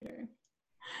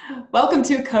Welcome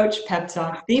to Coach Pep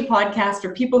Talk, the podcast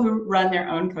for people who run their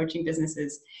own coaching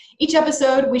businesses. Each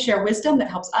episode, we share wisdom that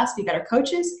helps us be better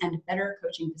coaches and better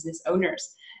coaching business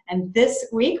owners. And this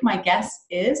week, my guest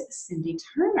is Cindy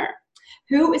Turner,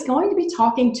 who is going to be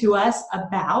talking to us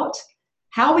about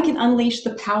how we can unleash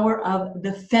the power of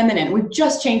the feminine. We've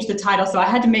just changed the title, so I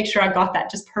had to make sure I got that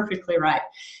just perfectly right.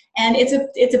 And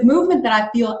it's a movement that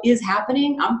I feel is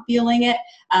happening. I'm feeling it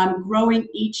growing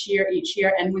each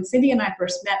year. And when Cindy and I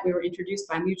first met, we were introduced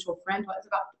by a mutual friend, what was it,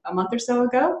 about a month or so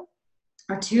ago?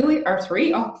 Or two or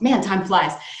three? Oh man, time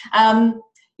flies.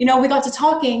 We got to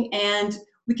talking and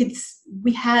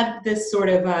we had this sort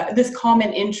of this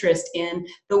common interest in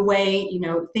the way,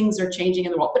 things are changing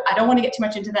in the world. But I don't want to get too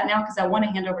much into that now because I want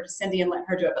to hand over to Cindy and let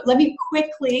her do it. But let me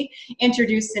quickly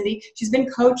introduce Cindy. She's been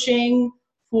coaching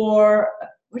for,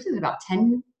 what is it, about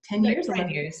 10 years? 10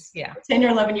 years, yeah. 10 or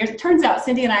 11 years. It turns out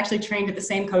Cindy and I actually trained at the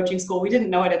same coaching school. We didn't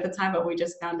know it at the time, but we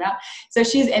just found out. So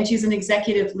she's an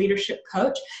executive leadership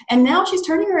coach. And now she's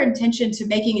turning her attention to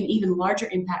making an even larger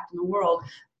impact in the world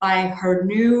by her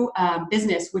new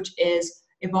business, which is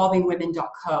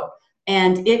evolvingwomen.co.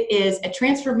 And it is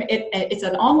it's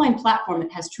an online platform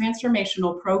that has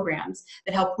transformational programs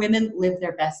that help women live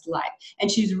their best life. And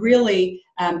she's really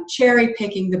cherry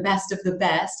picking the best of the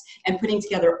best and putting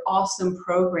together awesome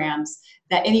programs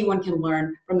that anyone can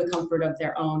learn from the comfort of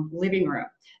their own living room.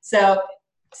 So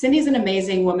Cindy's an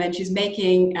amazing woman. She's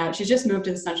she's just moved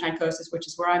to the Sunshine Coast, which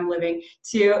is where I'm living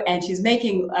too. And she's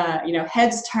making,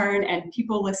 heads turn and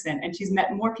people listen. And she's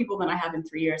met more people than I have in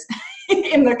 3 years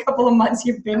in the couple of months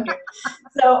you've been here.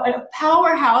 So a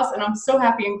powerhouse, and I'm so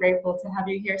happy and grateful to have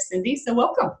you here, Cindy. So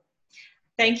welcome.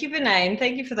 Thank you, Benign.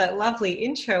 Thank you for that lovely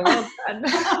intro. Well done.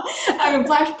 I've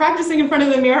been practicing in front of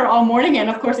the mirror all morning, and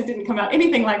of course it didn't come out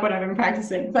anything like what I've been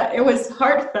practicing, but it was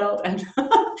heartfelt and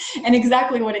and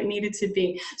exactly what it needed to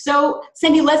be. So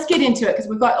Cindy, let's get into it because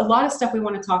we've got a lot of stuff we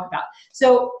want to talk about.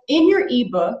 So in your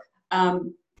ebook,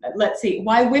 let's see,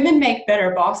 Why Women Make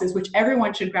Better Bosses, which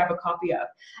everyone should grab a copy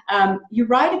of. You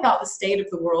write about the state of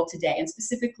the world today, and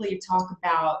specifically you talk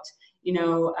about,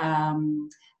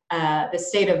 the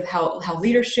state of how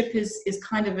leadership is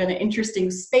kind of in an interesting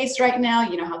space right now,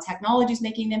 how technology is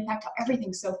making an impact, how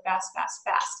everything's so fast.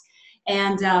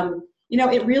 And,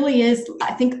 it really is,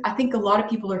 I think a lot of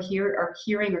people are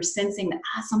hearing or sensing that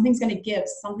something's going to give,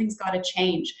 something's got to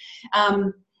change.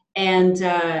 And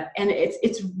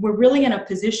we're really in a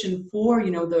position for,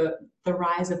 the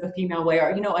rise of the female way, or,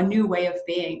 a new way of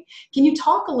being. Can you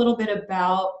talk a little bit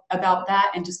about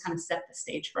that and just kind of set the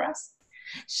stage for us?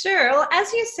 Sure. Well,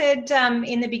 as you said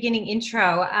in the beginning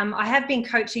intro, I have been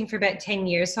coaching for about 10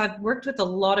 years. So I've worked with a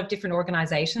lot of different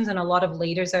organizations and a lot of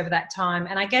leaders over that time.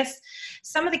 And I guess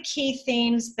some of the key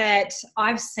themes that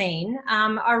I've seen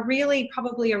are really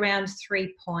probably around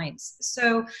 3 points.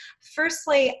 So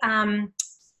firstly,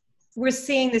 we're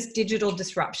seeing this digital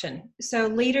disruption. So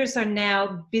leaders are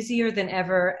now busier than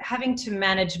ever, having to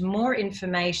manage more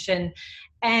information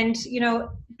and,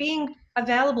 being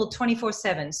available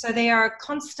 24/7. So they are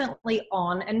constantly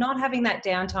on and not having that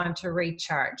downtime to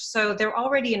recharge. So they're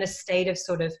already in a state of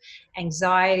sort of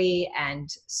anxiety and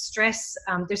stress.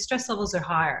 Their stress levels are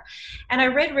higher. And I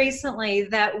read recently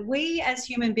that we as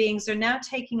human beings are now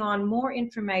taking on more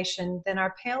information than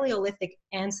our Paleolithic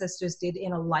ancestors did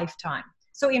in a lifetime.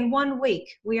 So in 1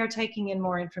 week, we are taking in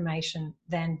more information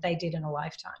than they did in a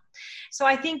lifetime. So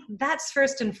I think that's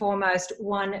first and foremost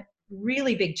one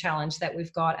really big challenge that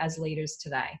we've got as leaders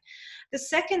today. The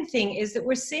second thing is that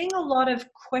we're seeing a lot of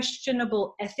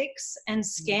questionable ethics and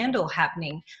scandal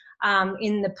happening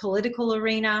in the political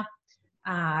arena,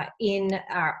 in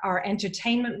our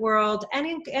entertainment world, and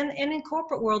in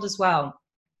corporate world as well.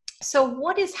 So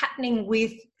what is happening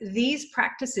with these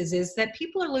practices is that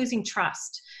people are losing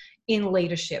trust in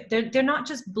leadership. They're not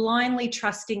just blindly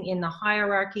trusting in the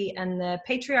hierarchy and the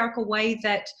patriarchal way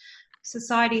that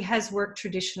society has worked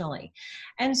traditionally.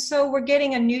 And so we're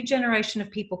getting a new generation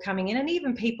of people coming in, and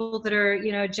even people that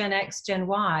are, Gen X, Gen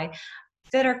Y,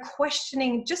 that are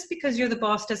questioning, just because you're the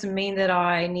boss doesn't mean that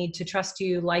I need to trust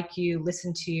you, like you,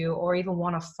 listen to you, or even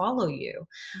want to follow you.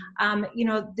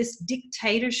 This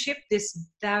dictatorship, this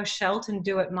thou shalt and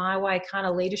do it my way kind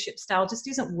of leadership style just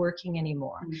isn't working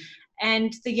anymore.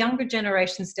 And the younger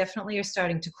generations definitely are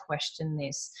starting to question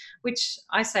this, which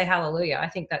I say hallelujah. I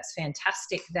think that's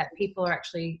fantastic that people are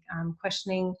actually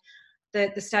questioning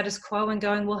the status quo and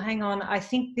going, well, hang on, I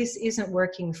think this isn't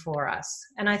working for us.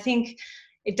 And I think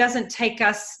it doesn't take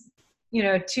us,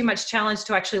 too much challenge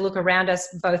to actually look around us,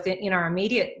 both in our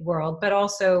immediate world, but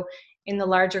also in the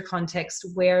larger context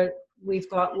where we've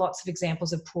got lots of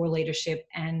examples of poor leadership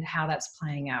and how that's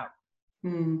playing out.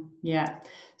 Yeah.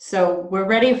 So we're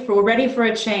ready for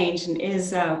a change, and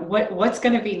is what's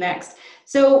going to be next.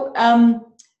 So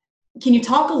can you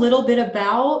talk a little bit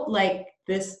about like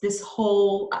this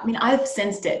whole, I mean, I've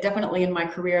sensed it definitely in my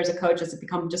career as a coach as it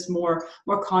become just more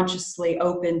consciously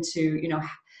open to,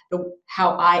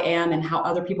 how I am and how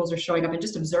other people's are showing up, and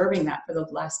just observing that for the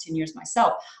last 10 years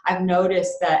myself. I've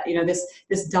noticed that,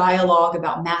 this dialogue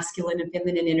about masculine and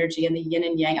feminine energy and the yin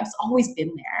and yang, it's always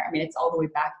been there. I mean, it's all the way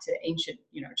back to ancient,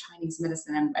 Chinese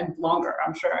medicine, and longer,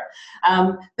 I'm sure.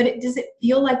 But does it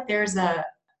feel like there's a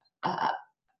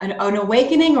an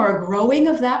awakening or a growing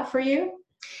of that for you?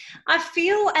 I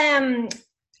feel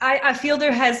I feel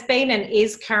there has been and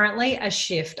is currently a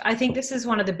shift. I think this is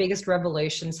one of the biggest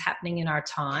revolutions happening in our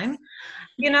time.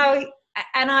 You know,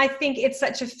 and I think it's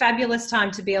such a fabulous time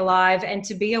to be alive and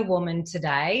to be a woman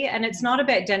today. And it's not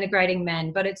about denigrating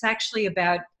men, but it's actually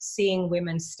about seeing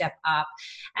women step up.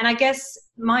 And I guess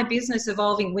my business,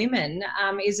 Evolving Women,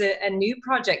 is a new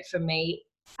project for me,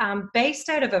 based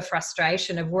out of a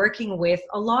frustration of working with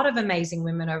a lot of amazing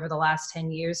women over the last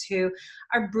 10 years who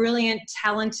are brilliant,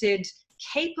 talented,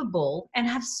 capable, and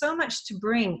have so much to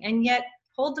bring, and yet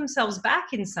hold themselves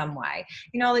back in some way.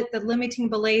 Like the limiting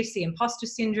beliefs, the imposter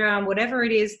syndrome, whatever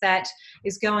it is that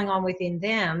is going on within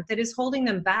them that is holding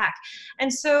them back.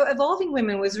 And so Evolving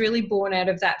Women was really born out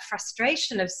of that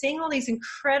frustration of seeing all these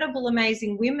incredible,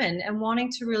 amazing women and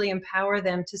wanting to really empower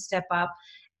them to step up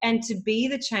and to be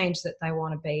the change that they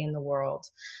want to be in the world.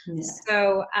 Yeah.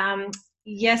 So,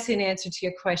 yes, in answer to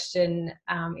your question,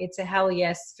 it's a hell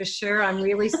yes, for sure. I'm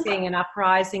really seeing an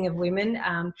uprising of women.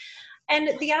 And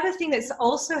the other thing that's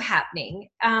also happening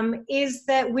is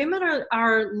that women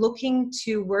are looking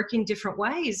to work in different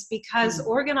ways, because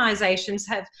organizations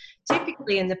have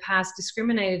typically in the past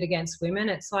discriminated against women.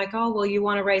 It's like, oh, well, you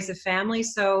want to raise a family,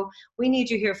 so we need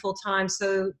you here full time.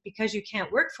 So because you can't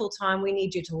work full time, we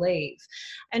need you to leave.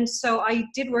 And so I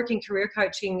did work in career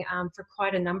coaching for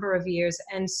quite a number of years,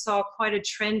 and saw quite a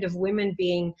trend of women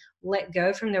being let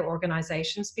go from their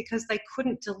organizations because they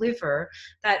couldn't deliver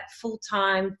that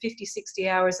full-time 50, 60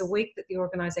 hours a week that the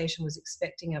organization was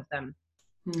expecting of them.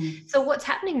 So what's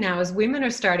happening now is women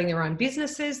are starting their own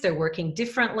businesses. They're working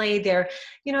differently. They're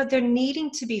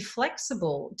needing to be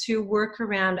flexible to work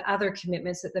around other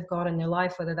commitments that they've got in their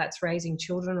life, whether that's raising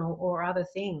children or other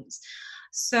things.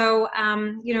 So,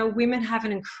 women have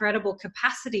an incredible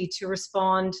capacity to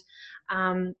respond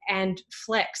and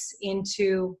flex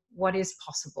into what is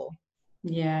possible.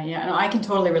 Yeah, yeah. And I can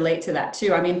totally relate to that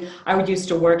too. I mean, I would used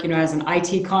to work, as an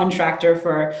IT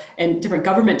contractor in different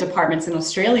government departments in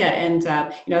Australia. And,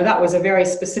 that was a very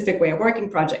specific way of working,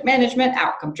 project management,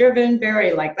 outcome driven,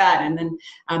 very like that. And then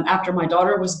after my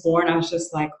daughter was born, I was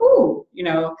just like, ooh,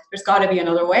 there's got to be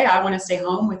another way. I want to stay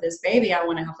home with this baby. I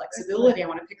want to have flexibility. I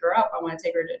want to pick her up. I want to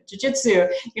take her to jiu-jitsu,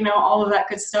 all of that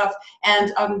good stuff. And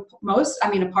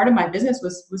a part of my business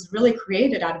was really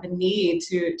created out of a need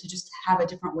to just have a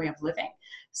different way of living.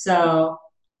 So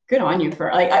good on you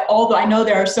for although I know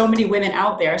there are so many women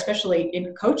out there, especially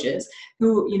in coaches,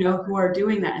 who are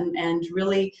doing that and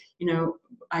really,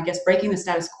 I guess breaking the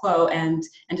status quo and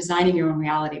designing your own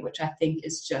reality, which I think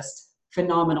is just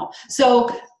phenomenal. So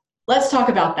let's talk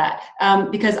about that,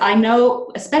 because I know,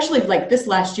 especially like this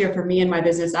last year for me in my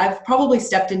business, I've probably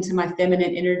stepped into my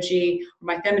feminine energy,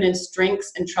 my feminine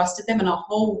strengths, and trusted them at a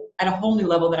whole new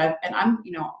level I'm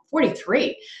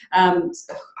 43.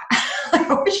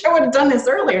 I wish I would have done this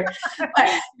earlier.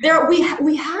 But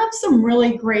we have some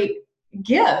really great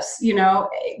gifts,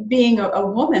 being a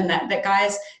woman that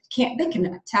guys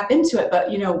can tap into it, but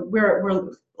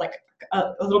we're like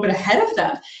a little bit ahead of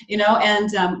them,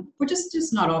 and we're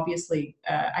just not obviously,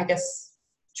 I guess,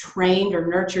 trained or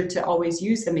nurtured to always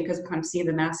use them, because we kind of see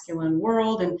the masculine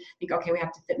world and think, okay, we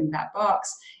have to fit in that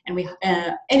box. And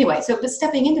anyway, so but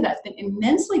stepping into that's been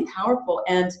immensely powerful,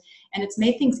 and it's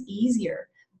made things easier.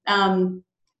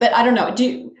 But I don't know,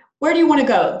 where do you want to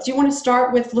go? Do you want to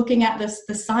start with looking at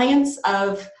the science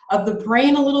of the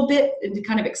brain a little bit, and to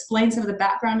kind of explain some of the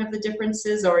background of the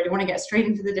differences, or do you want to get straight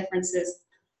into the differences?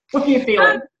 What are you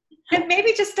feeling? And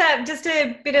maybe just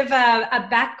a bit of a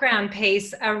background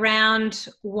piece around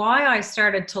why I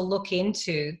started to look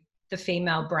into the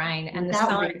female brain and the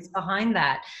science behind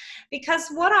that. Because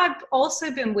what I've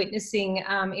also been witnessing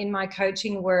in my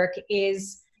coaching work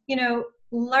is,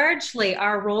 largely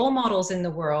our role models in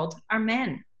the world are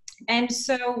men. And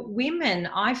so women,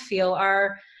 I feel,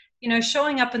 are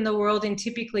showing up in the world in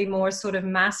typically more sort of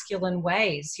masculine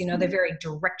ways. They're very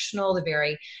directional, they're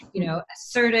very,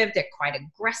 assertive, they're quite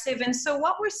aggressive. And so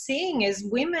what we're seeing is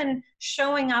women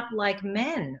showing up like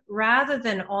men rather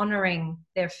than honoring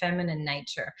their feminine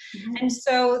nature. And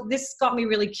so this got me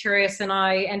really curious, and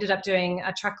I ended up doing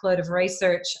a truckload of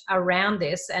research around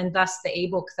this, and thus the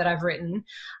ebook that I've written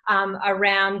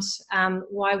around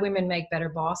why women make better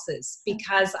bosses,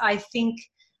 because I think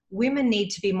women need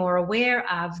to be more aware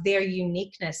of their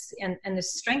uniqueness and the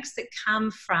strengths that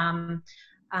come from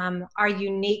our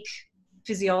unique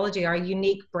physiology, our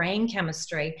unique brain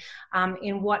chemistry,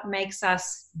 in what makes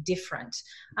us different,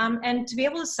 and to be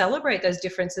able to celebrate those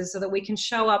differences so that we can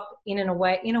show up in a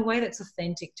way that's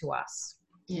authentic to us.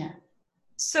 Yeah.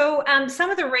 So some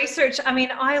of the research,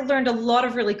 I learned a lot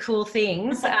of really cool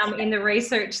things in the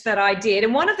research that I did.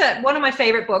 And one of my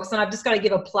favorite books, and I've just got to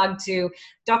give a plug to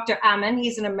Dr. Amen.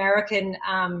 He's an American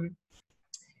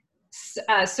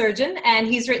surgeon, and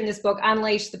he's written this book,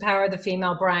 Unleash the Power of the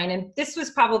Female Brain. And this was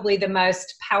probably the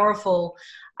most powerful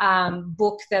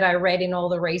book that I read in all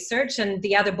the research. And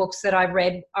the other books that I've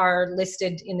read are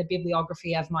listed in the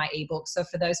bibliography of my ebook. So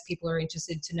for those people who are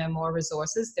interested to know more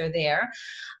resources, they're there.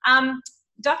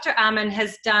 Dr. Amen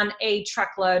has done a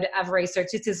truckload of research.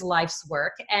 It's his life's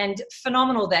work, and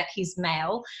phenomenal that he's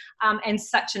male and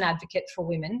such an advocate for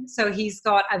women. So he's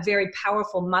got a very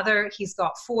powerful mother. He's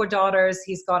got 4 daughters.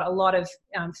 He's got a lot of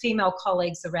female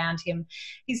colleagues around him.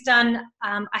 He's done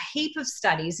a heap of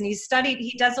studies, and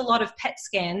he does a lot of PET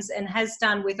scans and has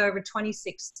done with over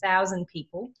 26,000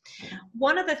 people.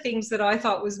 One of the things that I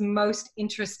thought was most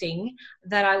interesting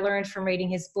that I learned from reading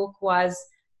his book was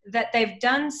that they've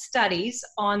done studies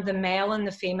on the male and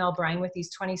the female brain with these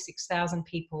 26,000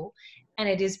 people, and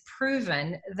it is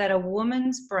proven that a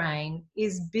woman's brain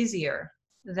is busier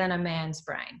than a man's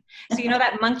brain. So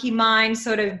that monkey mind,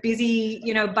 sort of busy,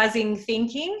 buzzing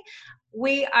thinking,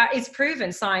 it's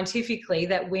proven scientifically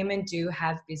that women do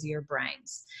have busier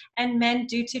brains, and men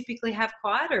do typically have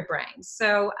quieter brains.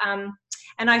 So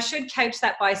and I should couch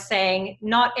that by saying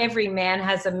not every man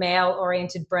has a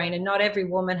male-oriented brain, and not every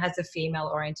woman has a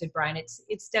female-oriented brain.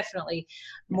 It's definitely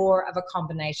more of a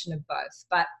combination of both.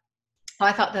 But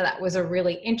I thought that was a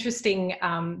really interesting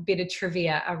bit of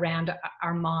trivia around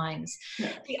our minds.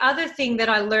 Yeah. The other thing that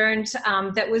I learned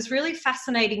that was really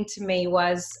fascinating to me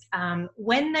was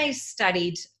when they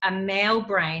studied a male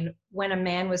brain when a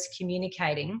man was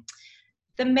communicating,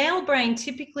 the male brain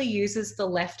typically uses the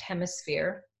left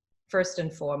hemisphere first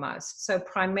and foremost. So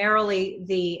primarily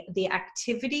the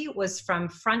activity was from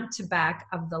front to back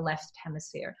of the left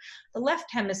hemisphere. The left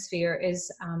hemisphere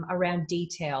is around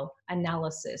detail,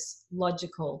 analysis,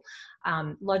 logical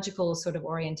sort of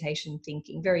orientation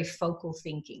thinking, very focal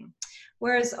thinking.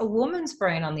 Whereas a woman's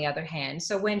brain, on the other hand,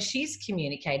 so when she's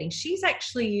communicating, she's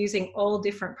actually using all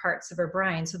different parts of her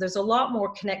brain. So there's a lot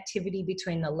more connectivity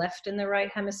between the left and the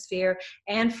right hemisphere,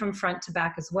 and from front to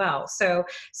back as well. So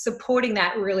supporting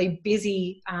that really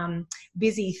busy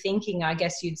thinking, I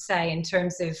guess you'd say, in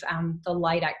terms of the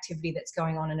light activity that's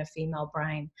going on in a female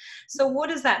brain. So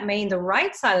what does that mean? The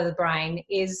right side of the brain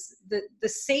is the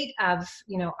seat of,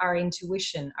 our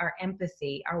intuition, our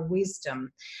empathy, our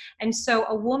wisdom. And so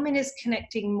a woman is connecting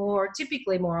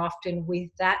typically more often with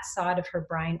that side of her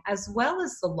brain, as well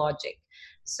as the logic.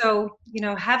 So,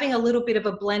 having a little bit of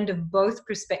a blend of both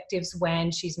perspectives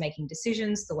when she's making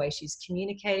decisions, the way she's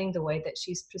communicating, the way that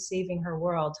she's perceiving her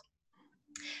world.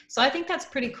 So I think that's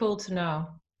pretty cool to know.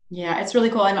 Yeah, it's really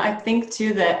cool. And I think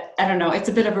too that, I don't know, it's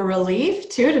a bit of a relief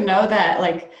too to know that,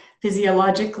 like,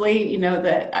 physiologically,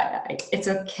 that it's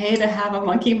okay to have a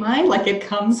monkey mind. Like, it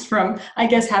comes from, I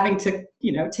guess, having to,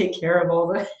 take care of all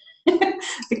the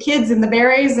the kids and the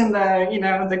berries and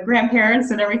the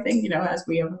grandparents and everything, as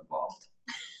we have evolved.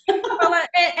 Well,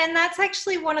 and that's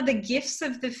actually one of the gifts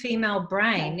of the female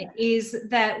brain, is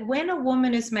that when a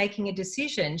woman is making a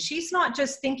decision, she's not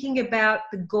just thinking about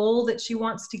the goal that she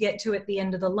wants to get to at the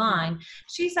end of the line.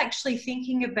 She's actually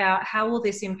thinking about, how will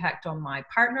this impact on my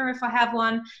partner if I have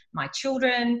one, my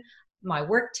children, my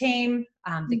work team,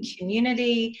 the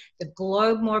community, the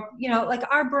globe, more, like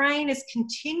our brain is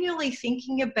continually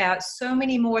thinking about so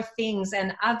many more things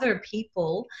and other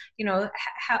people,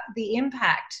 how the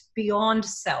impact beyond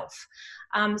self.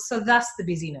 So thus the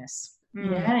busyness.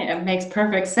 Yeah, it makes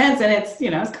perfect sense. And it's,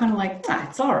 it's kind of like,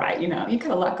 it's all right. You got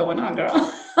a lot going on,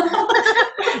 girl.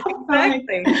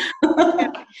 Exactly.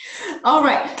 All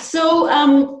right.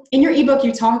 So in your ebook,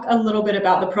 you talk a little bit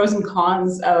about the pros and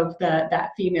cons of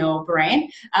that female brain.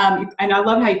 And I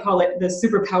love how you call it the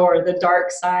superpower, the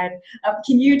dark side.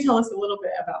 Can you tell us a little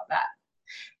bit about that?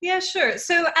 Yeah, sure.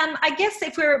 So I guess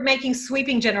if we're making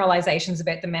sweeping generalizations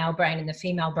about the male brain and the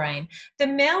female brain, the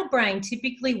male brain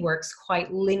typically works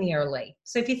quite linearly.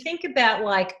 So if you think about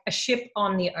like a ship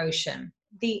on the ocean,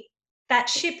 that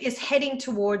ship is heading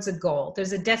towards a goal.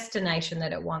 There's a destination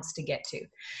that it wants to get to.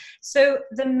 So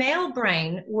the male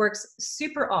brain works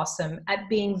super awesome at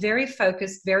being very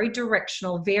focused, very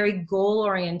directional, very goal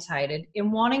orientated in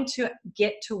wanting to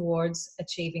get towards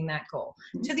achieving that goal,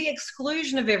 to the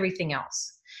exclusion of everything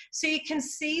else. So you can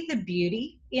see the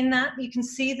beauty in that. You can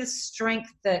see the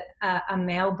strength that a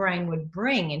male brain would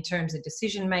bring in terms of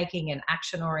decision making and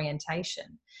action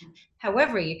orientation.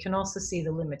 However, you can also see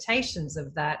the limitations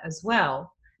of that as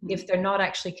well if they're not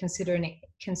actually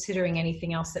considering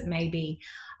anything else that may be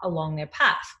along their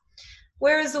path.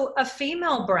 Whereas a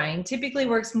female brain typically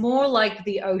works more like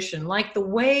the ocean, like the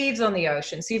waves on the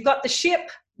ocean. So you've got the ship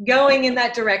going in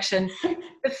that direction.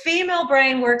 The female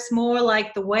brain works more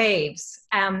like the waves.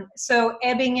 So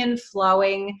ebbing and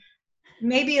flowing,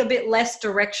 maybe a bit less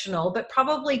directional, but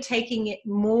probably taking it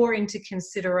more into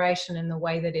consideration in the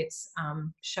way that it's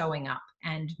showing up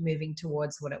and moving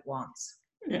towards what it wants.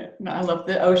 Yeah, no, I love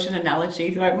the ocean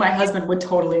analogy. My husband would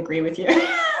totally agree with you.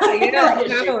 Yeah,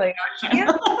 totally.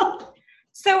 Yeah.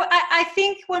 So I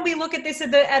think when we look at this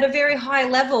at a very high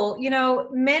level,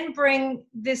 men bring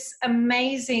this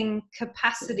amazing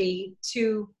capacity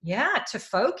to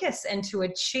focus and to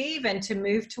achieve and to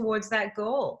move towards that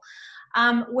goal.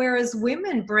 Whereas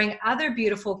women bring other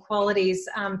beautiful qualities,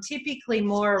 typically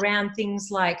more around things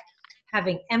like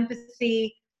having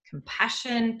empathy,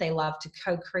 compassion. They love to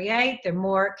co-create. They're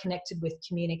more connected with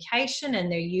communication and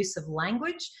their use of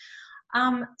language.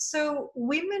 So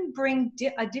women bring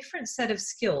a different set of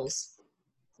skills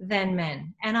than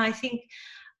men. And I think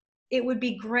it would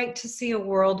be great to see a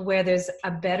world where there's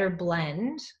a better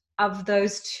blend of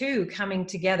those two coming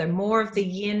together, more of the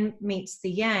yin meets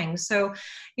the yang. So,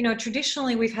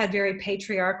 traditionally we've had very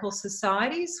patriarchal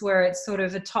societies where it's sort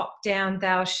of a top-down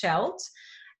thou shalt.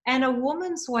 And a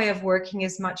woman's way of working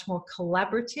is much more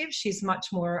collaborative. She's much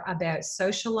more about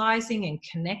socializing and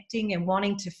connecting and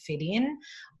wanting to fit in,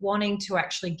 wanting to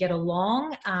actually get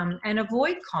along and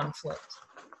avoid conflict.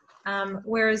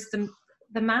 Whereas the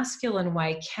masculine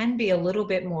way can be a little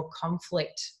bit more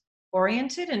conflict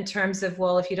oriented in terms of,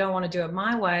 well, if you don't want to do it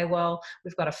my way, well,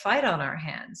 we've got a fight on our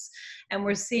hands. And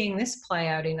we're seeing this play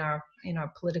out in our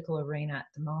political arena at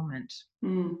the moment.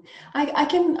 I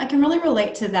can really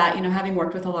relate to that, having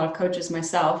worked with a lot of coaches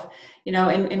myself,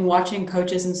 in watching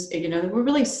coaches, and we're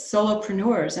really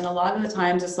solopreneurs, and a lot of the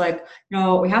times it's like,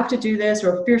 no, we have to do this,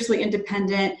 we're fiercely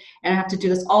independent and I have to do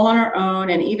this all on our own.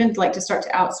 And even like to start to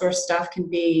outsource stuff can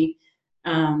be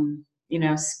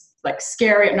like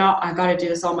scary. No, I got to do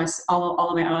this all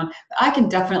on my own. But I can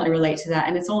definitely relate to that.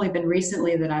 And it's only been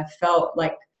recently that I've felt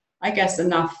like, I guess,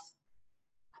 enough,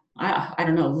 I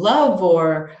don't know, love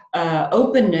or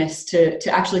openness to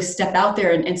actually step out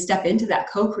there and step into that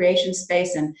co-creation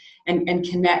space and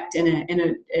connect in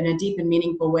a deep and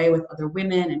meaningful way with other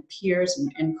women and peers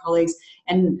and colleagues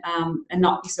and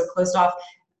not be so closed off.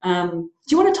 Do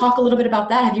you want to talk a little bit about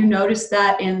that? Have you noticed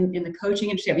that in the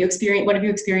coaching industry? What have you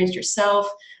experienced yourself?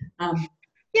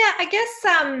 Yeah, I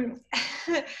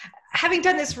guess having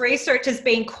done this research has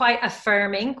been quite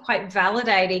affirming, quite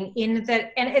validating in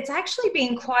that, and it's actually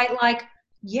been quite like,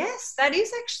 yes, that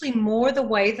is actually more the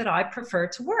way that I prefer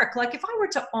to work. Like if I were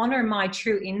to honor my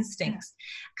true instincts.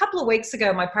 A couple of weeks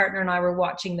ago, my partner and I were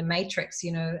watching The Matrix.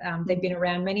 They've been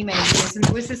around many, many years, and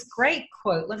there was this great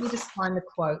quote. Let me just find the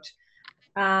quote.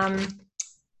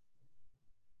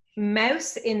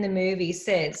 Mouse in the movie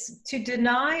says, "To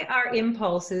deny our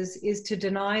impulses is to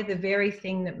deny the very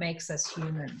thing that makes us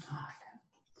human."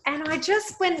 And I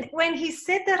just, when he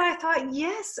said that, I thought,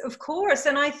 yes, of course.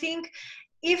 And I think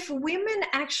if women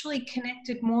actually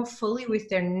connected more fully with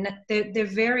their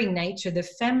very nature, the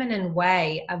feminine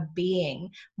way of being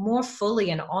more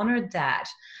fully and honored that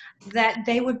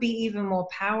they would be even more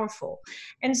powerful.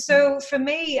 And so for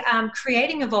me,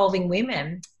 creating Evolving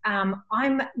Women,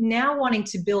 I'm now wanting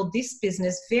to build this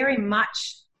business very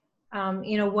much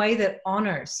in a way that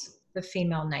honors the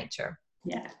female nature.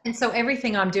 Yeah. And so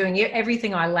everything I'm doing,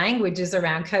 everything I language is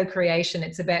around co-creation.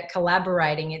 It's about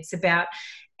collaborating. It's about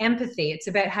empathy. It's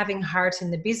about having heart in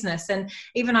the business. And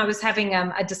even I was having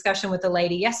a discussion with a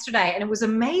lady yesterday, and it was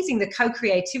amazing the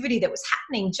co-creativity that was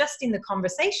happening just in the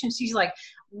conversation. She's like,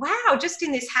 wow, just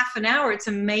in this half an hour, it's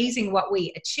amazing what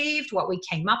we achieved, what we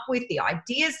came up with, the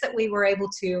ideas that we were able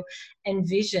to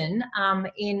envision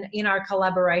in our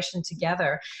collaboration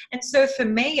together. And so for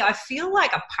me, I feel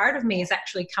like a part of me is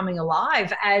actually coming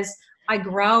alive as I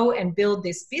grow and build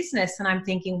this business, and I'm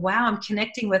thinking, wow, I'm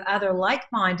connecting with other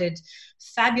like-minded,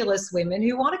 fabulous women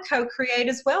who want to co-create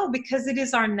as well, because it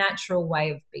is our natural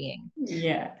way of being.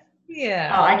 Yeah.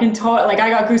 Yeah. Oh, I can totally, like, I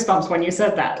got goosebumps when you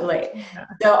said that. Like,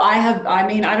 so I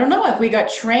mean, I don't know if we got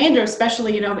trained, or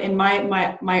especially, in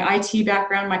my IT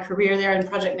background, my career there in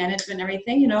project management and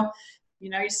everything,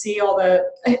 you see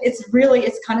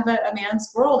it's kind of a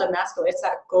man's world, a masculine. It's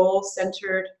that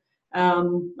goal-centered,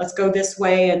 let's go this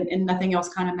way, and nothing else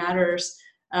kind of matters.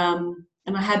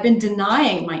 And I had been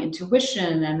denying my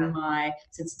intuition and my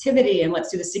sensitivity, and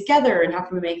let's do this together, and how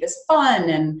can we make this fun,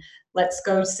 and let's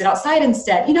go sit outside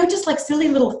instead. Just like silly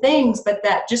little things, but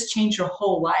that just change your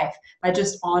whole life by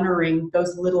just honoring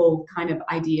those little kind of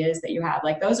ideas that you have.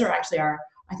 Like, those are actually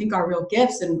I think our real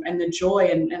gifts, and the joy,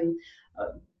 and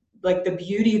like the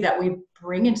beauty that we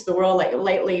bring into the world. Like,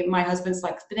 lately, my husband's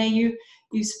like, Vinay,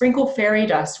 you sprinkle fairy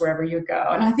dust wherever you go.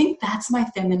 And I think that's my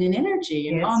feminine energy.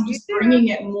 Yes, I'm just bringing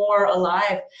it more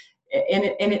alive.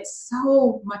 And it's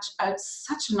so much,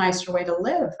 such a nicer way to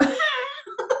live.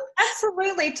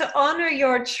 Absolutely. To honor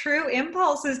your true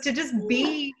impulses, to just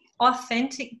be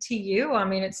authentic to you. I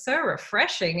mean, it's so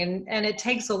refreshing, and it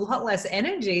takes a lot less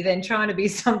energy than trying to be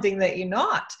something that you're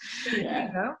not.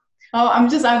 Yeah. Oh, I'm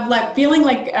like feeling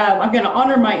like I'm going to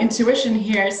honor my intuition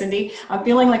here, Cindy. I'm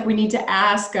feeling like we need to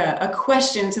ask a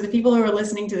question to the people who are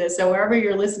listening to this. So wherever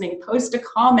you're listening, post a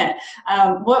comment.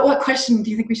 What question do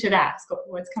you think we should ask?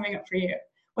 What's coming up for you?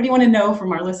 What do you want to know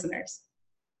from our listeners?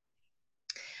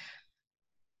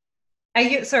 Are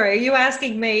you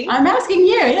asking me? I'm asking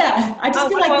you, yeah. I just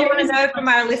feel like I want to know from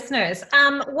our listeners.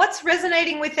 What's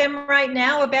resonating with them right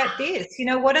now about this?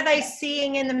 What are they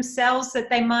seeing in themselves that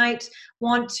they might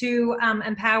want to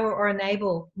empower or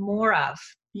enable more of?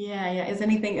 Yeah. Is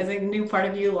a new part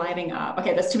of you lighting up?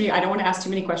 Okay, that's too many. I don't want to ask too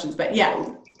many questions, but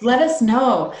yeah, let us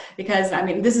know, because I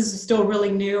mean, this is still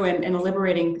really new and a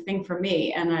liberating thing for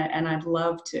me. And I'd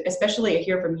love to, especially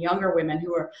hear from younger women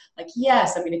who are like,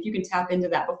 yes, I mean, if you can tap into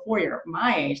that before you're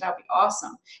my age, that would be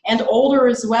awesome. And older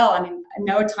as well. I mean,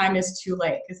 no time is too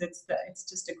late, because it's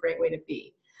just a great way to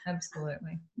be.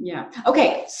 Absolutely. Yeah.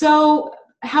 Okay. So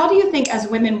how do you think as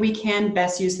women we can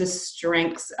best use the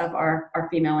strengths of our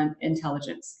female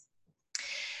intelligence?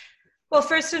 Well,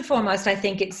 first and foremost, I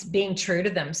think it's being true to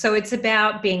them. So it's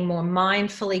about being more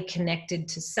mindfully connected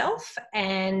to self,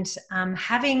 and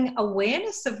having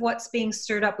awareness of what's being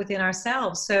stirred up within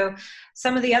ourselves. So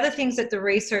some of the other things that the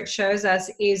research shows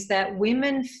us is that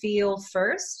women feel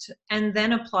first and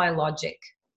then apply logic.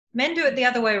 Men do it the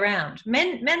other way around.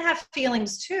 Men have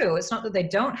feelings too. It's not that they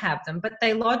don't have them, but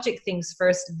they logic things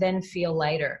first, then feel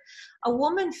later. A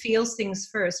woman feels things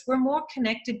first. We're more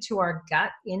connected to our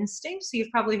gut instinct. So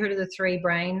you've probably heard of the 3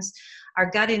 brains.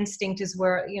 Our gut instinct is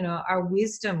where, our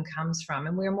wisdom comes from,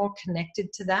 and we're more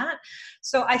connected to that.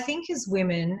 So I think as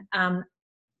women,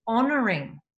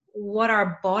 honoring what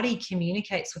our body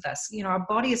communicates with us. Our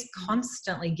body is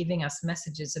constantly giving us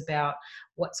messages about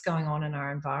what's going on in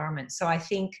our environment. So I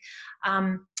think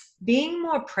being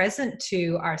more present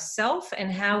to ourself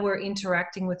and how we're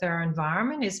interacting with our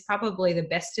environment is probably the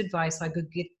best advice I could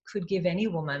give any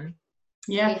woman.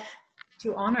 Yeah.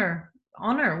 To honor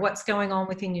what's going on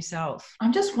within yourself.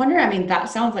 I'm just wondering, I mean, that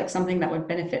sounds like something that would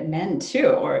benefit men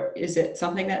too, or is it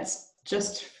something that's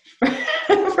just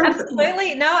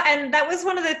Absolutely. No, and that was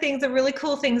one of the really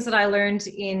cool things that I learned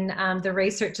in the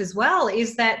research as well,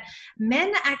 is that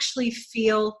men actually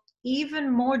feel even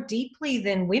more deeply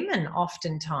than women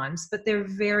oftentimes, but they're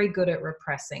very good at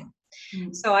repressing.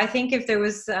 So I think if there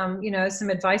was, some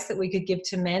advice that we could give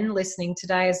to men listening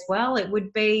today as well, it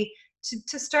would be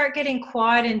to start getting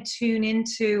quiet and tune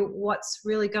into what's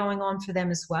really going on for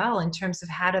them as well, in terms of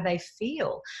how do they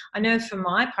feel. I know for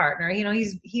my partner,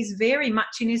 he's very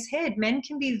much in his head. Men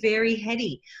can be very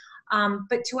heady.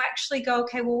 But to actually go,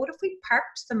 okay, well, what if we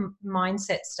parked the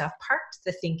mindset stuff, parked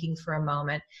the thinking for a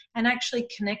moment, and actually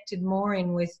connected more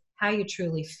in with how you're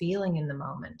truly feeling in the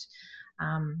moment,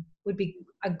 would be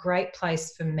a great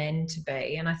place for men to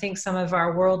be. And I think some of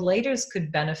our world leaders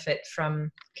could benefit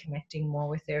from connecting more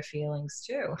with their feelings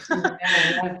too.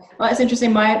 Yeah. Well, it's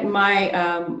interesting. My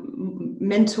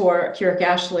mentor, Keurig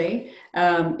Ashley,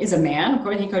 is a man. Of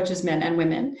course, he coaches men and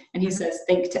women, and he says,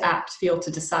 think to act, feel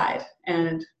to decide.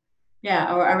 And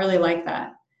yeah, I really like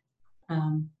that.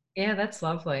 Yeah, that's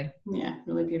lovely. Yeah,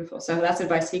 really beautiful. So that's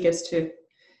advice he gives to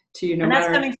you. And that's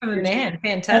coming from a man.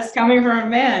 Fantastic. That's coming from a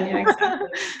man. Yeah, exactly.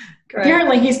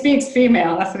 Apparently he speaks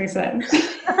female. That's what he said.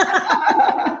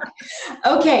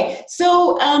 Okay.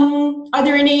 So are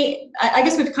there any, I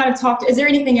guess we've kind of talked, is there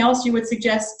anything else you would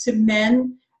suggest to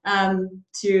men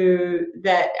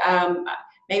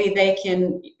maybe they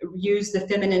can use the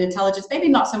feminine intelligence, maybe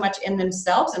not so much in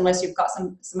themselves unless you've got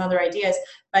some other ideas,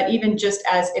 but even just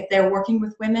as if they're working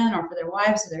with women or for their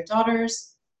wives or their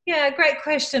daughters. Yeah, great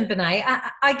question, Benet.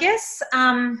 I guess,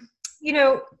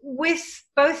 with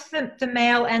both the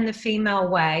male and the female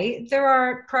way, there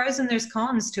are pros and there's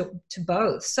cons to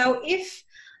both. So if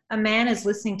a man is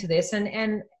listening to this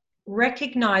and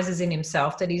recognizes in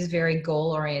himself that he's very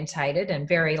goal orientated and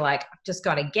very like, I've just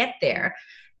got to get there,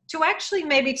 to actually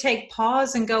maybe take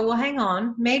pause and go, well, hang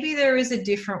on, maybe there is a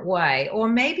different way, or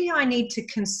maybe I need to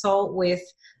consult with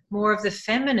more of the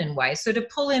feminine way. So to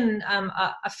pull in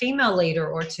a female leader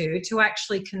or two to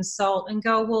actually consult and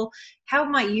go, well, how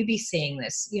might you be seeing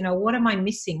this? What am I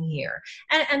missing here?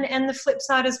 And the flip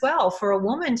side as well, for a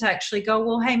woman to actually go,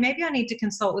 well, hey, maybe I need to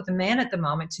consult with a man at the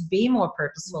moment to be more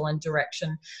purposeful and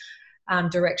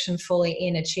directionfully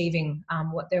in achieving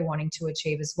what they're wanting to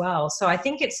achieve as well. So I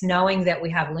think it's knowing that we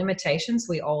have limitations.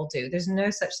 We all do. There's no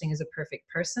such thing as a perfect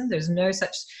person. There's no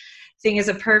such thing as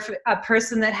a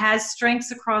person that has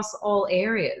strengths across all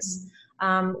areas.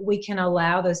 We can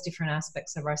allow those different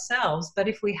aspects of ourselves, but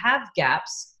if we have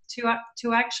gaps,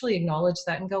 to actually acknowledge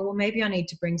that and go, well, maybe I need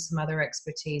to bring some other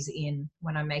expertise in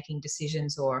when I'm making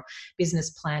decisions or business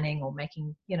planning or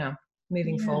making,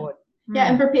 moving forward. Yeah,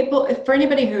 and for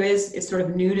anybody who is sort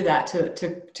of new to that,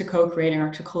 to co-creating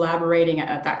or to collaborating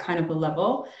at that kind of a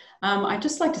level, I'd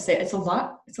just like to say it's a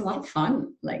lot of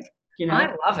fun.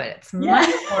 I love it.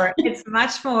 It's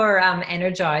much more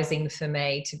energizing for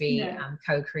me to be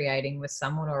co-creating with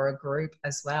someone or a group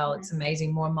as well. It's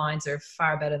amazing. More minds are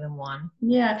far better than one.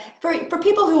 Yeah. For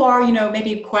people who are,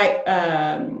 maybe quite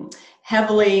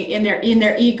heavily in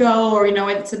their ego, or,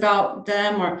 it's about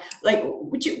them, or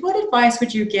what advice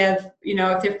would you give,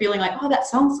 if they're feeling like, oh, that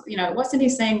sounds, what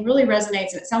Cindy's saying really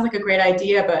resonates and it sounds like a great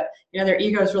idea, but, their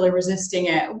ego is really resisting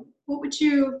it. What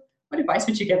advice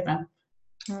would you give them?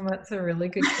 Oh, that's a really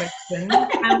good question.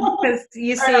 Because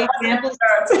you see examples.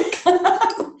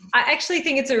 I actually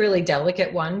think it's a really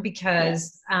delicate one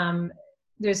because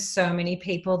there's so many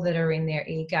people that are in their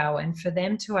ego, and for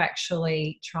them to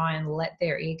actually try and let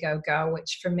their ego go,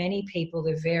 which for many people,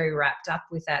 they're very wrapped up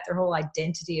with that. Their whole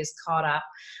identity is caught up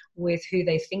with who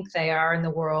they think they are in the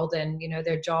world and,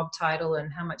 their job title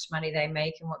and how much money they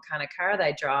make and what kind of car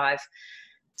they drive.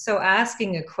 So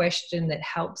asking a question that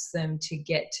helps them to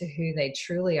get to who they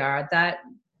truly are, that,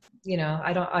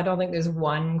 I don't think there's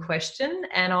one question.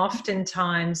 And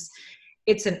oftentimes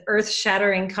it's an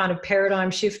earth-shattering kind of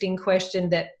paradigm-shifting question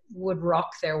that would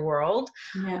rock their world.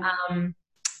 Yeah.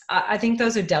 I think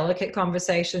those are delicate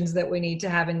conversations that we need to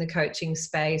have in the coaching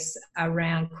space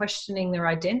around questioning their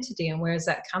identity and where does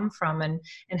that come from and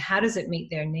how does it meet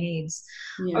their needs.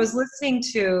 Yeah. I was listening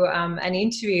to an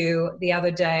interview the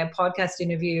other day, a podcast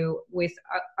interview with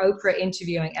Oprah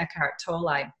interviewing Eckhart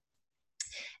Tolle.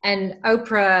 And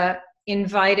Oprah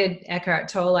invited Eckhart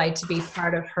Tolle to be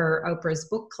part of her Oprah's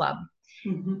book club.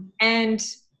 Mm-hmm. And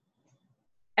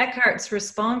Eckhart's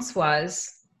response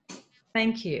was,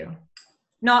 "Thank you."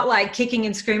 Not like kicking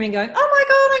and screaming going, "Oh my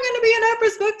God, I'm going to be in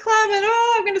Oprah's book club and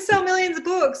I'm going to sell millions of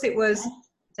books." It was,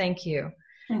 "Thank you."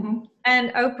 Mm-hmm.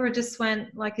 And Oprah just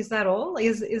went like, "Is that all?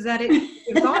 Is that it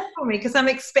you've got for me? Because I'm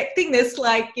expecting this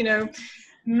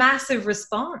massive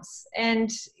response."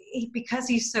 And because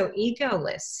he's so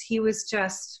egoless, he was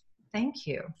just, "Thank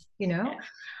you," Yeah.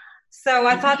 So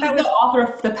I thought that was the author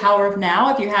of The Power of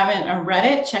Now. If you haven't read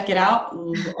it, check it out.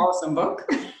 Awesome book.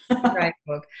 Great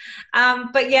book.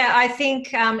 But yeah, I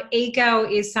think ego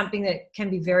is something that can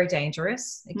be very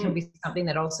dangerous. It can be something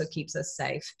that also keeps us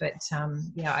safe. But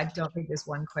I don't think there's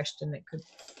one question that could.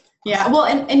 Yeah. Well,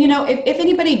 and if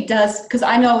anybody does, because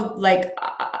I know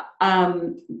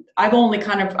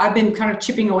I've been kind of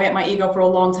chipping away at my ego for a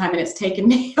long time, and it's taken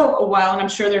me a while, and I'm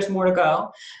sure there's more to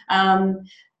go.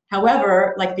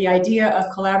 However, the idea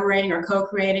of collaborating or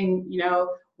co-creating,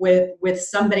 with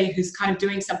somebody who's kind of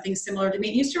doing something similar to me,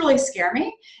 it used to really scare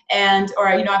me. Or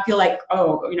I feel like,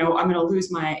 I'm going to lose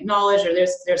my knowledge, or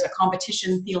there's a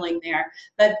competition feeling there.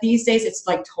 But these days it's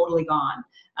totally gone.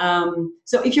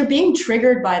 So if you're being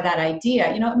triggered by that idea,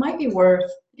 it might be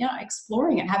worth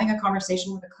exploring it, having a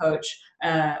conversation with a coach,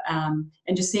 and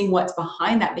just seeing what's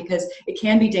behind that, because it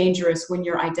can be dangerous when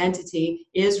your identity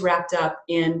is wrapped up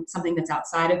in something that's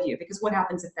outside of you. Because what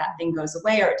happens if that thing goes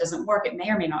away or it doesn't work? It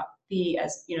may or may not be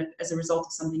as a result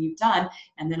of something you've done,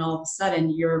 and then all of a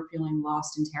sudden you're feeling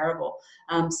lost and terrible.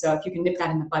 So if you can nip that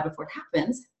in the bud before it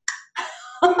happens.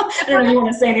 I don't know if you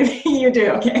want to say anything. You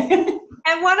do, okay.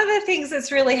 And one of the things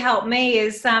that's really helped me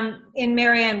is in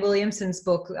Marianne Williamson's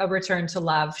book, A Return to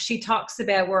Love, she talks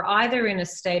about we're either in a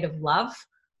state of love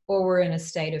or we're in a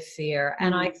state of fear. Mm-hmm.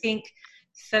 And I think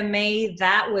for me,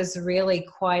 that was really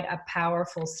quite a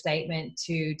powerful statement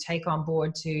to take on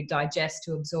board, to digest,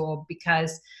 to absorb,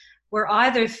 because we're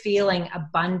either feeling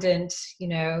abundant,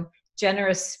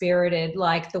 generous spirited,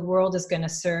 like the world is going to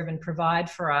serve and provide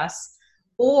for us,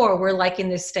 or we're like in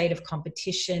this state of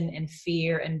competition and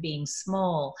fear and being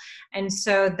small. And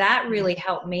so that really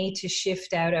helped me to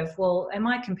shift out of, well, am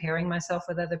I comparing myself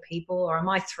with other people, or am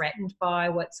I threatened by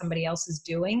what somebody else is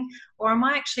doing, or am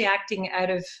I actually acting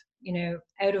out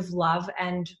of love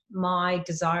and my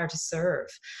desire to serve?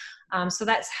 So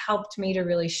that's helped me to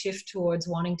really shift towards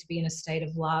wanting to be in a state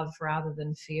of love rather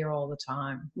than fear all the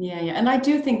time. Yeah. And I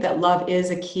do think that love is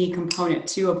a key component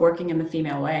too of working in the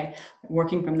female way,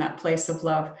 working from that place of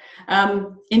love.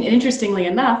 And interestingly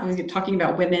enough, we were talking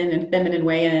about women and feminine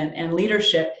way and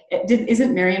leadership.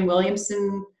 Isn't Marianne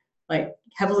Williamson like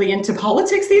heavily into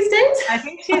politics these days? I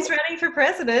think she's running for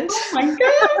president. Oh my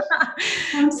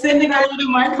gosh. I'm sending a lot of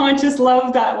my conscious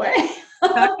love that way.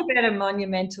 Talk about a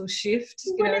monumental shift.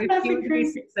 If you were to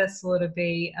be successful, it'd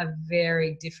be a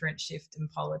very different shift in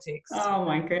politics. Oh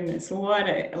my goodness. What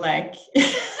a,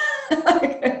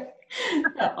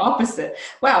 opposite.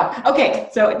 Wow. Okay.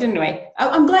 So anyway,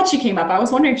 I'm glad she came up. I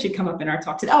was wondering if she'd come up in our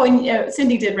talk today. Oh, and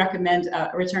Cindy did recommend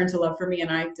Return to Love for me.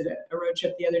 And I did a road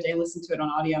trip the other day, listened to it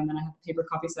on audio, and then I have a paper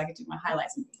copy so I could do my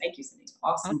highlights. And thank you, Cindy.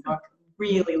 Awesome book.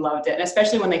 Really loved it. And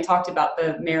especially when they talked about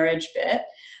the marriage bit.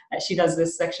 She does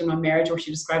this section on marriage where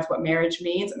she describes what marriage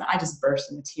means. And I just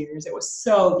burst into tears. It was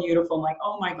so beautiful. I'm like,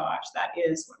 oh my gosh, that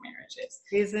is what marriage is.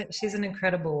 She's an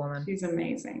incredible woman. She's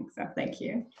amazing. So thank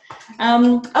you.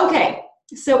 Okay.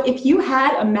 So if you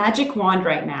had a magic wand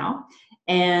right now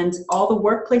and all the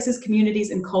workplaces,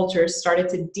 communities, and cultures started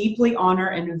to deeply honor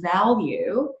and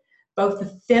value both the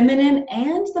feminine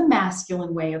and the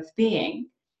masculine way of being,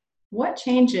 what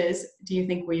changes do you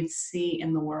think we'd see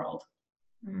in the world?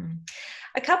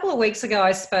 A couple of weeks ago,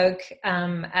 I spoke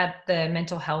at the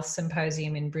Mental Health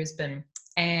Symposium in Brisbane,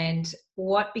 and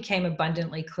what became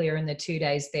abundantly clear in the 2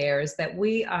 days there is that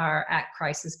we are at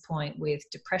crisis point with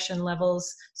depression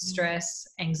levels, stress,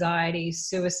 anxiety,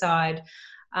 suicide,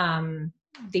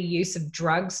 the use of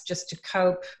drugs just to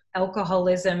cope,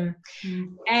 alcoholism.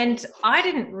 And I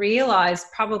didn't realize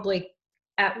probably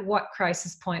at what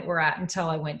crisis point we're at until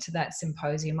I went to that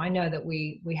symposium. I know that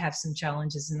we have some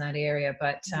challenges in that area,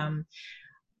 but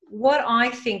what I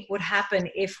think would happen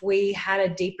if we had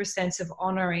a deeper sense of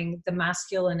honoring the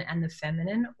masculine and the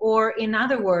feminine, or in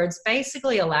other words,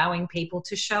 basically allowing people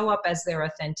to show up as their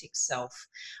authentic self,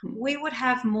 we would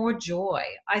have more joy.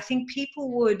 I think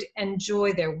people would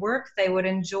enjoy their work. They would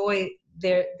enjoy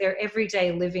their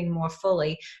everyday living more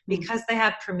fully because they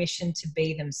have permission to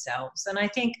be themselves. And I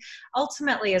think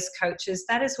ultimately as coaches,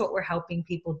 that is what we're helping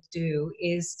people do,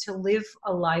 is to live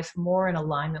a life more in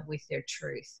alignment with their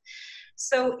truth.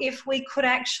 So if we could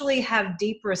actually have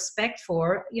deep respect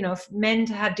for, men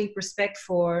to have deep respect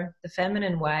for the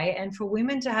feminine way and for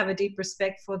women to have a deep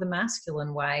respect for the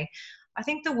masculine way, I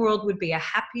think the world would be a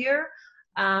happier,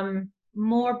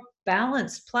 more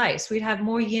balanced place. We'd have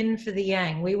more yin for the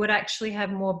yang. We would actually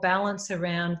have more balance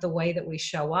around the way that we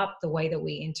show up, the way that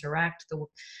we interact.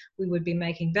 We would be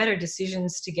making better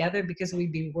decisions together because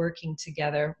we'd be working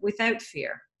together without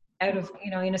fear. Out of,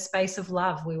 in a space of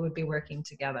love, we would be working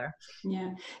together.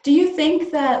 Yeah. Do you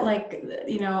think that,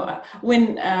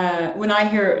 when I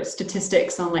hear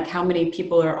statistics on like how many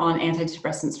people are on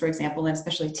antidepressants, for example, and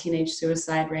especially teenage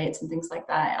suicide rates and things like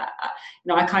that,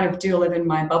 I kind of do live in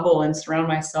my bubble and surround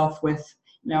myself with,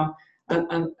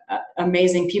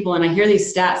 amazing people. And I hear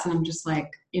these stats and I'm just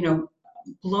like,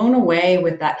 blown away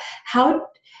with that. How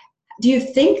do you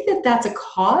think that that's a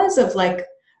cause of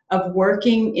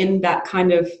working in that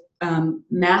kind of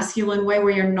masculine way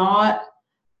where you're not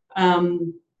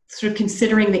sort of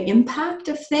considering the impact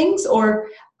of things, or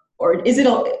is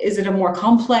it a more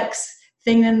complex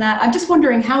thing than that? I'm just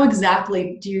wondering, how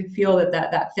exactly do you feel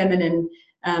that feminine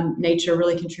nature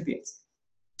really contributes?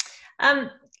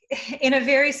 In a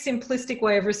very simplistic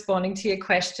way of responding to your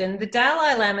question, the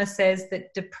Dalai Lama says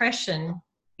that depression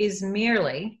is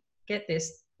merely, get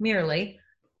this, merely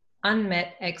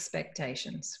unmet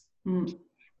expectations.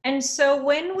 And so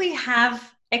when we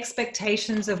have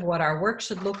expectations of what our work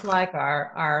should look like,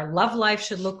 our love life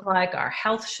should look like, our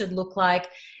health should look like,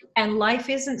 and life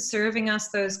isn't serving us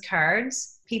those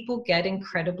cards, people get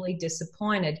incredibly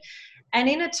disappointed. And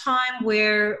in a time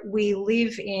where we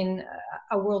live in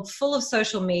a world full of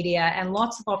social media and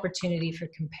lots of opportunity for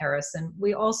comparison,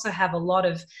 we also have a lot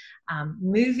of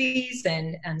movies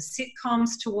and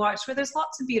sitcoms to watch where there's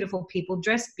lots of beautiful people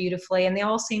dressed beautifully and they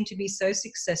all seem to be so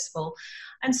successful.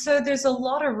 And so there's a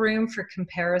lot of room for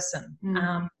comparison.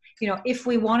 if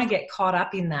we want to get caught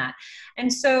up in that.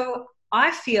 And so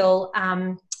I feel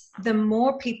the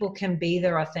more people can be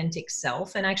their authentic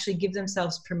self and actually give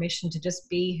themselves permission to just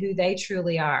be who they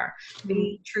truly are,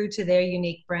 be true to their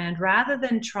unique brand, rather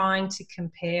than trying to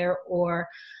compare or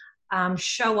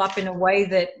show up in a way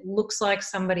that looks like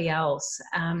somebody else.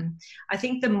 I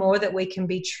think the more that we can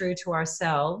be true to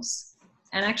ourselves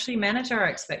and actually manage our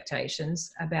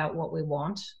expectations about what we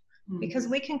want, because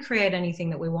we can create anything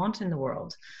that we want in the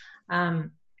world.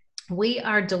 We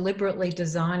are deliberately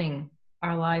designing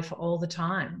our life all the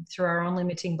time through our own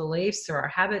limiting beliefs, through our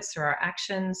habits, through our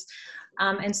actions.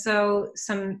 And so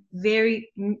some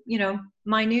very,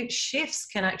 minute shifts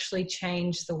can actually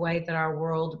change the way that our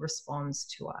world responds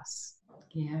to us.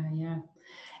 Yeah, yeah.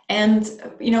 And,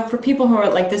 for people who are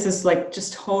like, this is like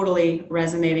just totally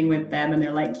resonating with them and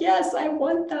they're like, yes, I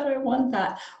want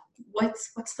that.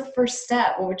 What's the first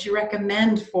step? What would you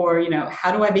recommend for,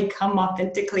 how do I become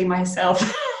authentically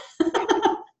myself?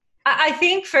 I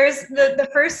think first, the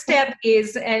first step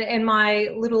is, and my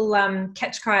little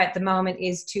catch cry at the moment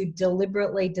is to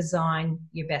deliberately design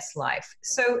your best life.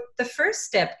 So the first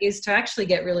step is to actually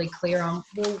get really clear on,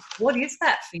 well, what is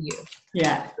that for you?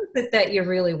 Yeah. What is it that you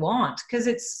really want? Because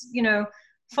it's,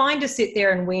 fine to sit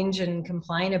there and whinge and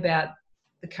complain about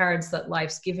the cards that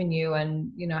life's given you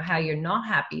and, how you're not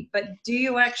happy. But do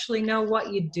you actually know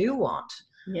what you do want?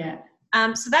 Yeah.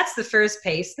 So that's the first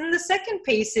piece. And the second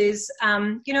piece is,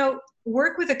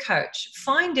 work with a coach.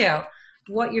 Find out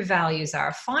what your values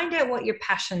are. Find out what your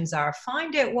passions are.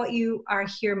 Find out what you are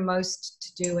here most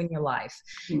to do in your life.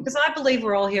 Because I believe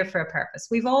we're all here for a purpose.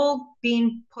 We've all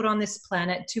been put on this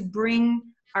planet to bring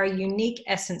our unique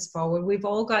essence forward. We've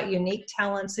all got unique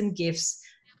talents and gifts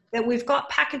that we've got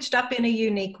packaged up in a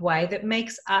unique way that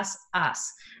makes us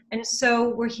us. And so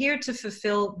we're here to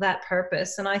fulfill that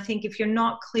purpose. And I think if you're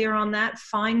not clear on that,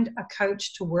 find a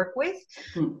coach to work with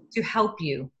to help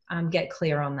you get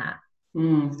clear on that.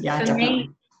 Yeah, for definitely. me,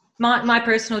 my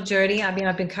personal journey, I've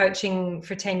been coaching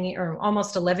for 10 years or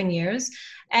almost 11 years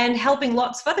and helping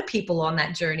lots of other people on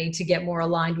that journey to get more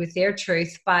aligned with their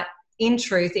truth. But in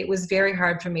truth, it was very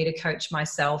hard for me to coach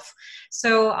myself.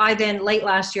 So I then late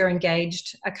last year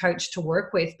engaged a coach to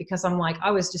work with, because I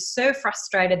was just so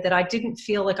frustrated that I didn't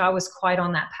feel like I was quite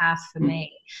on that path for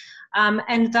me.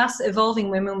 And thus Evolving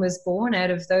Women was born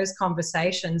out of those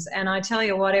conversations. And I tell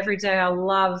you what, every day I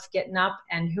love getting up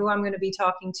and who I'm going to be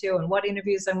talking to and what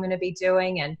interviews I'm going to be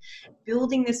doing and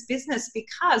building this business,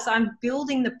 because I'm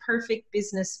building the perfect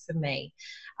business for me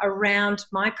around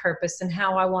my purpose and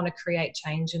how I want to create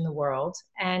change in the world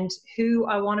and who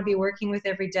I want to be working with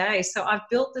every day. So I've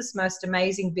built this most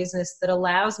amazing business that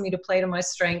allows me to play to my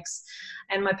strengths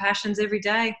and my passions every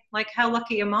day. Like, how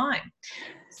lucky am I?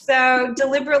 So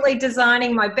deliberately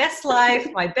designing my best life,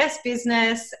 my best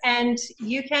business, and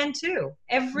you can too.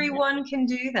 Everyone can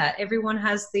do that. Everyone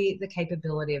has the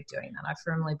capability of doing that. I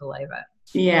firmly believe it.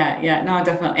 Yeah, no,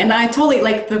 definitely. And I totally,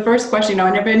 like, the first question,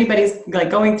 and if anybody's like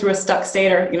going through a stuck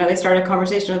state or, they start a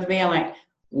conversation with me, I'm like,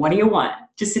 what do you want?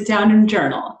 Just sit down and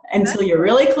journal until you're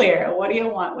really clear. What do you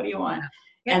want? What do you want?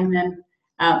 Yeah. And then,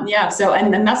 so,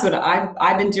 and that's what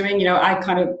I've been doing.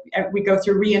 We go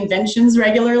through reinventions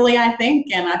regularly, I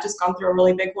think, and I've just gone through a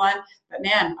really big one. But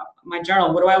man, my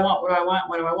journal, what do I want? What do I want?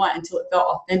 What do I want? Until it felt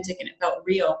authentic and it felt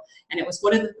real. And it was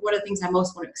what are the things I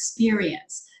most want to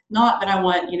experience? Not that I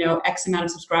want, X amount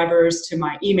of subscribers to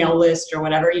my email list or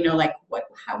whatever,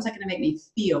 how is that going to make me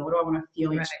feel? What do I want to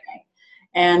feel each day?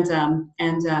 And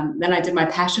then I did my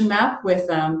passion map with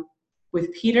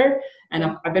Peter,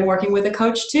 and I've been working with a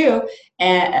coach too,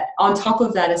 and on top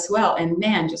of that as well. And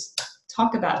man, just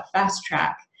talk about a fast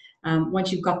track.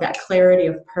 Once you've got that clarity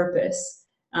of purpose.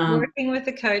 Working with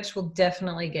a coach will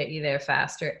definitely get you there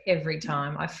faster every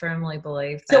time. I firmly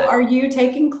believe that. So are you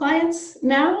taking clients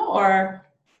now, or?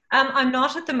 I'm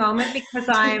not at the moment because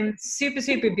I'm super,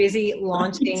 super busy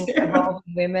launching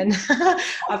Evolving Women.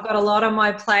 I've got a lot on my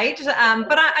plate.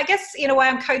 But I guess in a way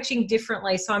I'm coaching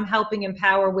differently. So I'm helping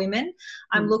empower women.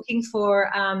 I'm looking for,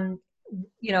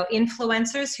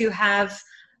 influencers who have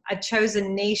a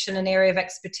chosen niche and an area of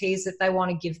expertise that they want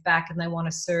to give back and they want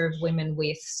to serve women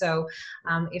with. So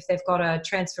if they've got a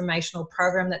transformational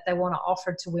program that they want to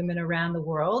offer to women around the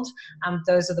world,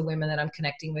 those are the women that I'm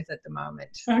connecting with at the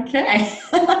moment. Okay.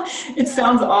 It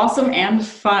sounds awesome and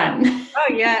fun.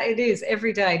 Oh yeah, it is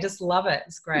every day. Just love it.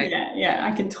 It's great. Yeah,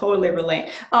 I can totally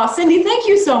relate. Cindy, thank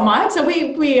you so much. So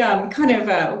we kind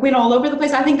of went all over the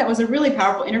place. I think that was a really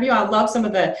powerful interview. I love some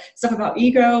of the stuff about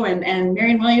ego and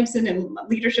Marianne Williamson and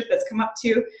leadership that's come up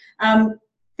too.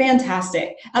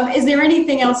 Fantastic. Is there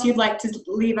anything else you'd like to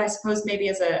leave, I suppose, maybe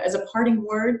as a parting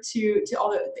word to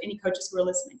any coaches who are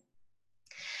listening?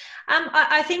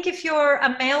 I think if you're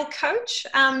a male coach,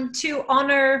 to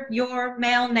honor your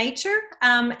male nature,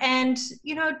 and,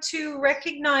 to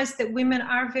recognize that women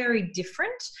are very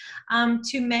different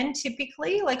to men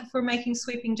typically, like if we're making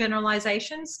sweeping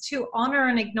generalizations, to honor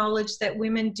and acknowledge that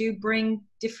women do bring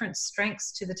different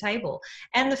strengths to the table.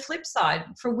 And the flip side,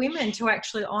 for women to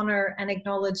actually honor and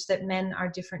acknowledge that men are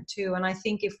different too. And I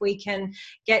think if we can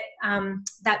get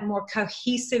that more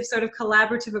cohesive sort of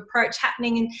collaborative approach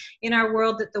happening in our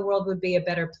world, that the world would be a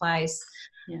better place.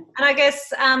 Yeah. And I guess,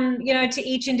 to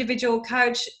each individual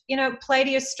coach, play to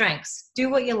your strengths, do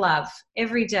what you love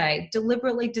every day,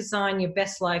 deliberately design your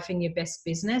best life and your best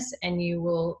business, and you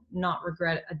will not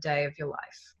regret a day of your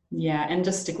life. Yeah. And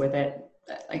just stick with it.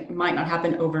 Like, it might not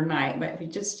happen overnight, but if you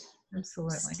just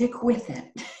stick with it,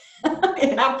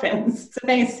 it happens. It's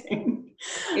amazing.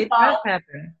 It does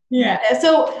happen. Yeah.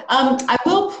 So I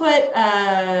will put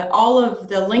all of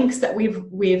the links that we've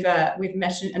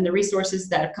mentioned and the resources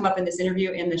that have come up in this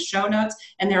interview in the show notes,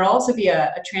 and there'll also be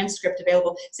a transcript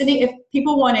available. Cindy, if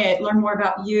people want to learn more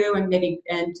about you and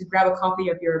to grab a copy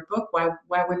of your book, Why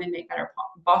Women Make Better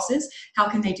Bosses, how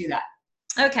can they do that?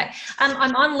 Okay.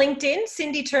 I'm on LinkedIn,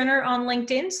 Cindy Turner on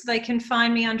LinkedIn, so they can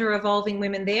find me under Evolving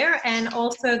Women there. And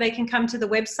also they can come to the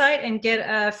website and get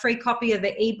a free copy of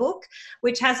the ebook,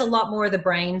 which has a lot more of the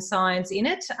brain science in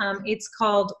it. It's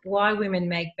called Why Women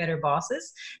Make Better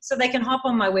Bosses. So they can hop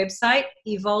on my website,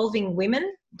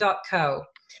 evolvingwomen.co.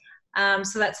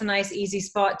 So that's a nice, easy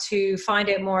spot to find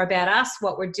out more about us,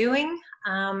 what we're doing,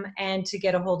 and to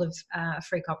get a hold of a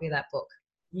free copy of that book.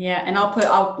 Yeah, and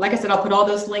like I said, I'll put all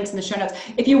those links in the show notes.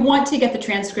 If you want to get the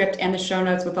transcript and the show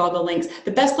notes with all the links,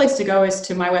 the best place to go is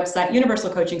to my website,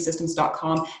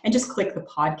 universalcoachingsystems.com, and just click the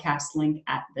podcast link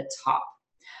at the top.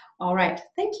 All right.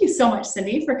 Thank you so much,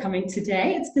 Cindy, for coming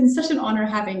today. It's been such an honor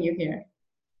having you here.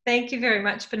 Thank you very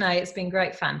much, Benay. It's been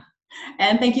great fun.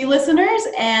 And thank you, listeners,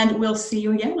 and we'll see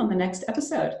you again on the next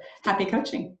episode. Happy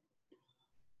coaching.